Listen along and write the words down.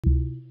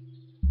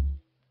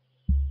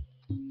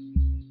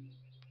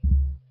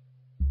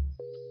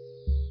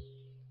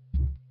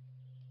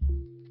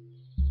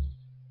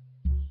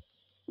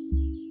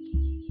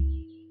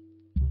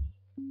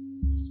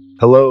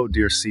Hello,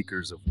 dear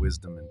seekers of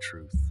wisdom and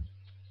truth.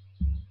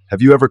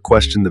 Have you ever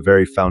questioned the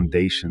very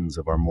foundations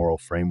of our moral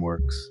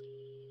frameworks?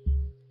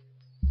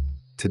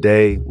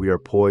 Today, we are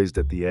poised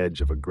at the edge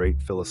of a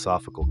great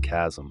philosophical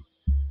chasm,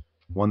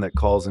 one that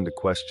calls into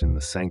question the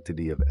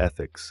sanctity of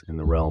ethics in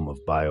the realm of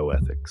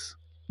bioethics.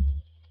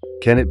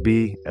 Can it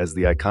be, as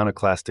the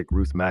iconoclastic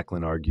Ruth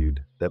Macklin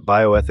argued, that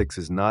bioethics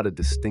is not a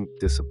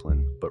distinct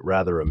discipline, but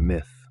rather a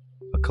myth,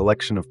 a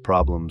collection of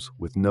problems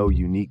with no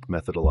unique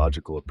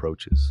methodological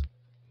approaches?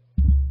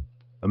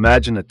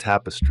 Imagine a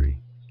tapestry,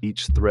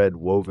 each thread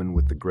woven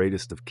with the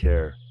greatest of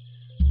care,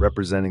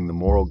 representing the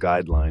moral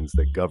guidelines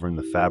that govern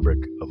the fabric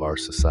of our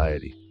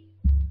society.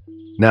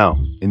 Now,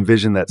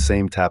 envision that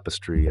same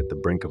tapestry at the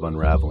brink of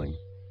unraveling.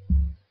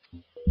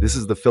 This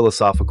is the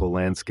philosophical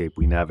landscape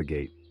we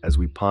navigate as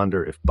we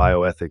ponder if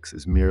bioethics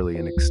is merely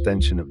an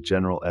extension of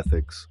general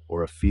ethics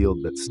or a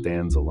field that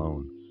stands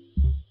alone.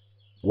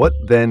 What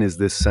then is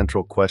this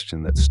central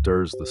question that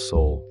stirs the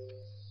soul?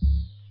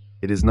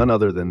 It is none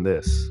other than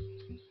this.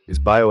 Is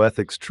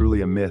bioethics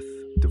truly a myth,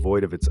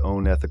 devoid of its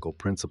own ethical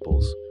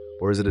principles,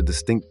 or is it a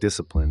distinct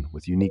discipline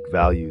with unique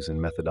values and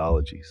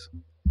methodologies?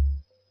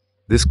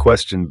 This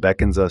question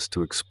beckons us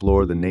to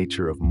explore the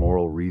nature of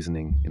moral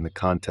reasoning in the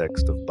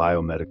context of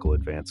biomedical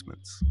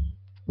advancements.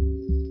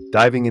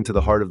 Diving into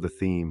the heart of the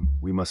theme,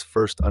 we must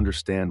first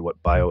understand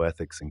what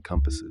bioethics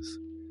encompasses.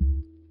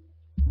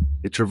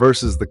 It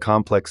traverses the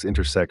complex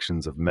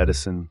intersections of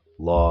medicine,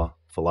 law,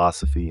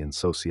 philosophy, and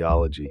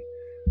sociology,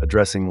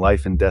 addressing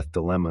life and death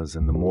dilemmas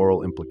and the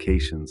moral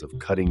implications of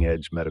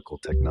cutting-edge medical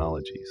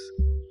technologies.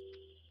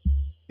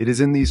 It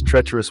is in these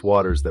treacherous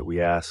waters that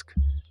we ask,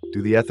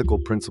 do the ethical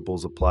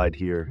principles applied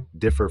here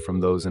differ from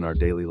those in our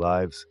daily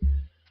lives,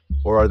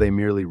 or are they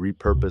merely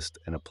repurposed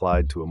and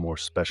applied to a more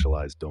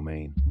specialized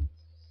domain?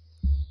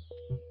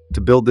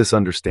 To build this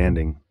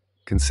understanding,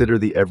 consider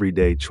the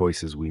everyday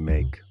choices we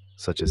make,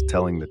 such as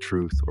telling the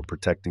truth or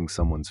protecting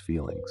someone's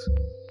feelings.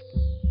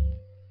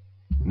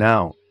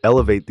 Now,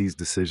 elevate these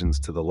decisions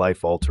to the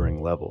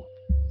life-altering level.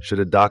 Should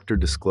a doctor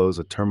disclose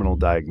a terminal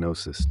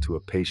diagnosis to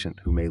a patient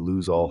who may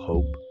lose all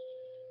hope?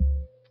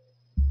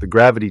 The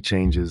gravity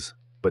changes,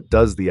 but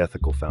does the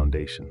ethical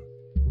foundation?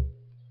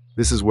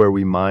 This is where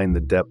we mine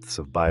the depths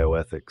of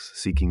bioethics,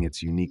 seeking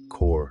its unique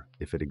core,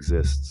 if it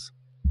exists.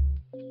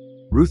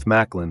 Ruth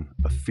Macklin,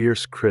 a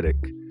fierce critic,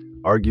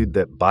 argued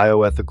that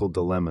bioethical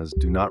dilemmas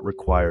do not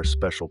require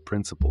special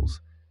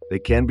principles. They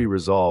can be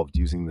resolved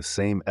using the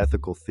same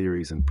ethical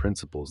theories and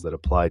principles that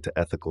apply to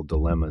ethical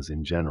dilemmas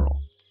in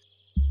general.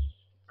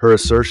 Her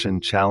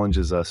assertion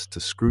challenges us to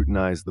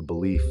scrutinize the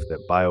belief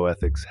that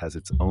bioethics has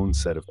its own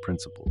set of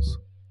principles.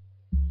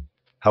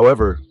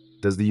 However,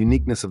 does the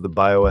uniqueness of the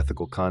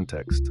bioethical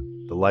context,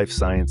 the life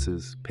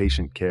sciences,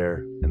 patient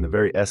care, and the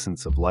very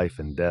essence of life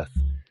and death,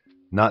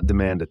 not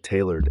demand a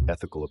tailored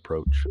ethical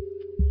approach?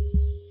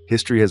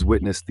 History has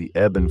witnessed the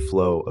ebb and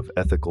flow of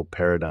ethical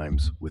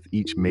paradigms with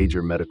each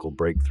major medical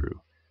breakthrough,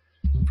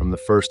 from the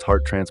first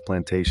heart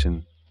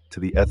transplantation to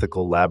the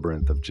ethical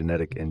labyrinth of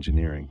genetic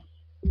engineering.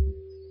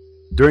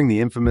 During the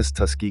infamous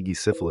Tuskegee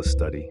syphilis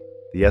study,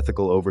 the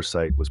ethical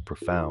oversight was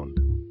profound,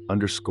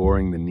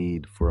 underscoring the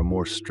need for a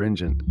more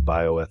stringent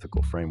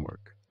bioethical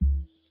framework.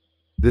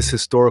 This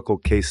historical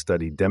case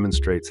study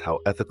demonstrates how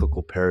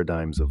ethical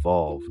paradigms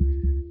evolve.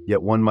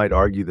 Yet one might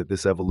argue that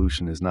this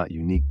evolution is not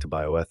unique to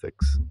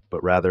bioethics,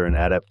 but rather an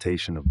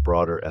adaptation of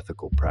broader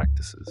ethical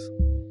practices.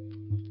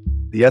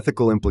 The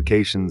ethical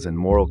implications and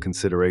moral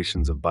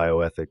considerations of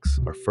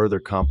bioethics are further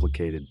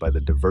complicated by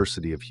the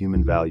diversity of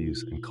human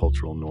values and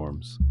cultural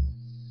norms.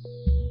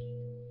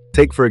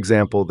 Take, for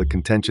example, the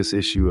contentious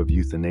issue of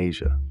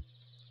euthanasia.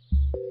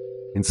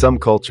 In some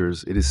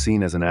cultures, it is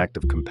seen as an act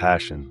of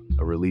compassion,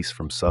 a release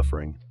from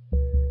suffering.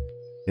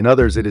 In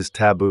others, it is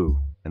taboo,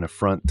 an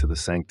affront to the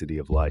sanctity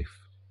of life.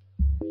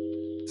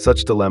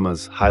 Such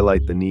dilemmas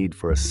highlight the need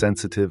for a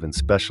sensitive and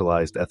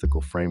specialized ethical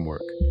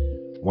framework,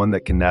 one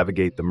that can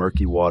navigate the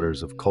murky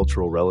waters of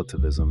cultural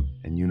relativism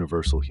and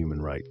universal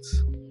human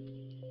rights.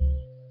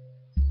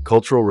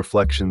 Cultural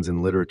reflections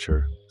in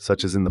literature,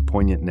 such as in the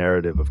poignant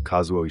narrative of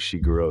Kazuo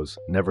Ishiguro's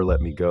Never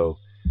Let Me Go,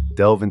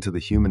 delve into the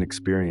human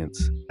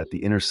experience at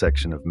the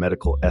intersection of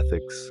medical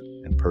ethics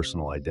and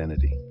personal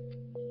identity.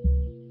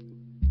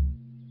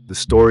 The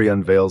story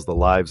unveils the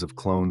lives of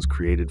clones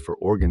created for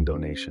organ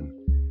donation,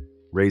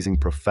 raising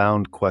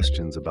profound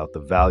questions about the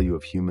value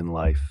of human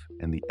life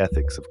and the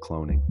ethics of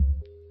cloning.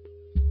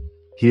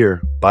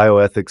 Here,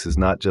 bioethics is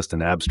not just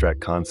an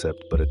abstract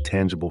concept, but a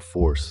tangible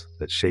force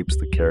that shapes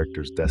the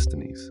characters'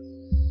 destinies.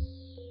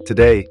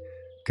 Today,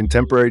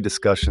 contemporary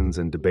discussions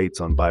and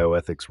debates on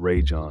bioethics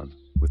rage on,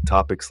 with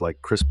topics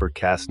like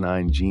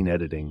CRISPR-Cas9 gene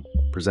editing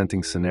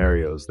presenting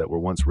scenarios that were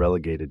once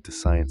relegated to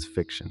science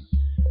fiction.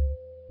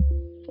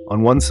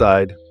 On one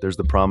side, there's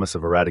the promise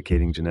of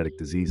eradicating genetic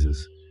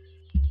diseases.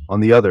 On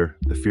the other,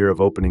 the fear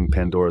of opening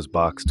Pandora's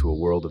box to a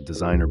world of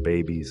designer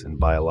babies and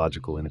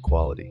biological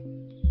inequality.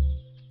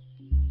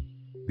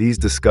 These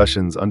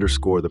discussions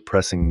underscore the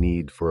pressing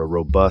need for a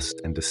robust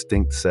and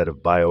distinct set of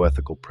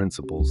bioethical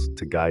principles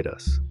to guide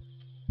us.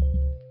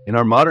 In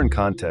our modern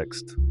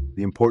context,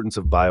 the importance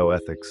of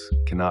bioethics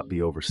cannot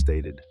be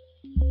overstated.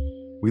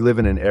 We live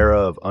in an era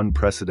of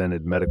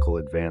unprecedented medical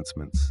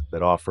advancements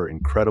that offer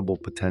incredible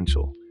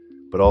potential,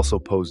 but also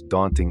pose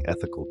daunting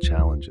ethical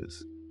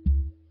challenges.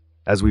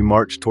 As we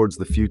march towards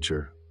the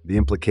future, the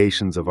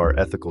implications of our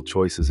ethical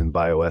choices in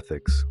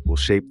bioethics will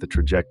shape the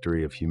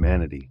trajectory of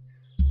humanity,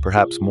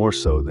 perhaps more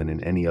so than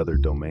in any other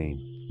domain.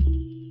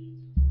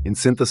 In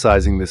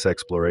synthesizing this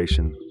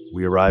exploration,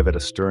 we arrive at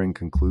a stirring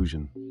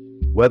conclusion.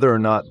 Whether or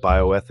not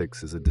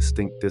bioethics is a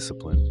distinct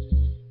discipline,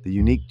 the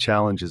unique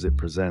challenges it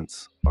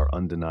presents are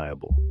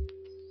undeniable.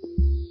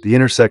 The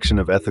intersection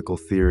of ethical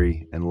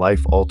theory and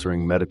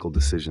life-altering medical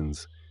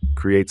decisions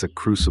creates a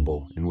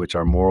crucible in which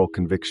our moral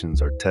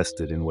convictions are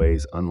tested in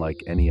ways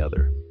unlike any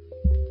other.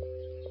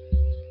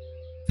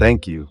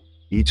 Thank you,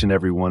 each and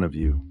every one of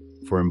you,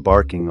 for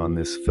embarking on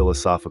this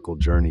philosophical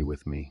journey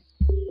with me.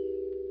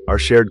 Our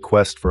shared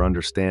quest for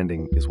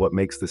understanding is what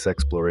makes this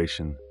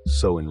exploration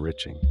so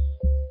enriching.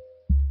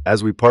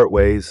 As we part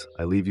ways,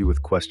 I leave you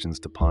with questions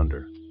to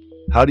ponder.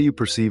 How do you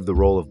perceive the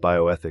role of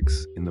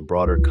bioethics in the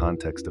broader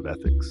context of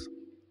ethics?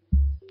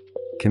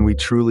 Can we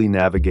truly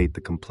navigate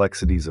the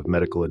complexities of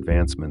medical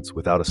advancements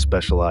without a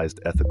specialized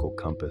ethical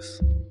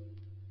compass?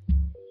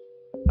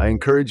 I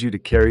encourage you to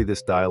carry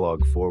this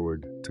dialogue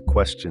forward, to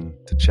question,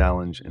 to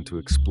challenge, and to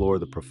explore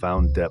the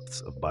profound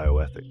depths of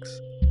bioethics.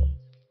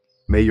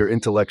 May your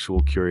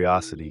intellectual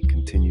curiosity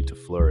continue to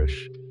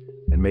flourish,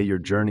 and may your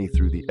journey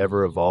through the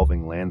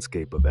ever-evolving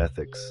landscape of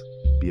ethics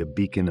be a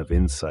beacon of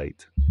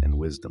insight and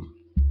wisdom.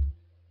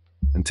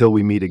 Until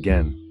we meet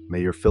again,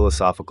 may your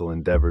philosophical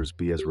endeavors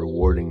be as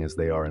rewarding as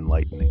they are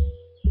enlightening.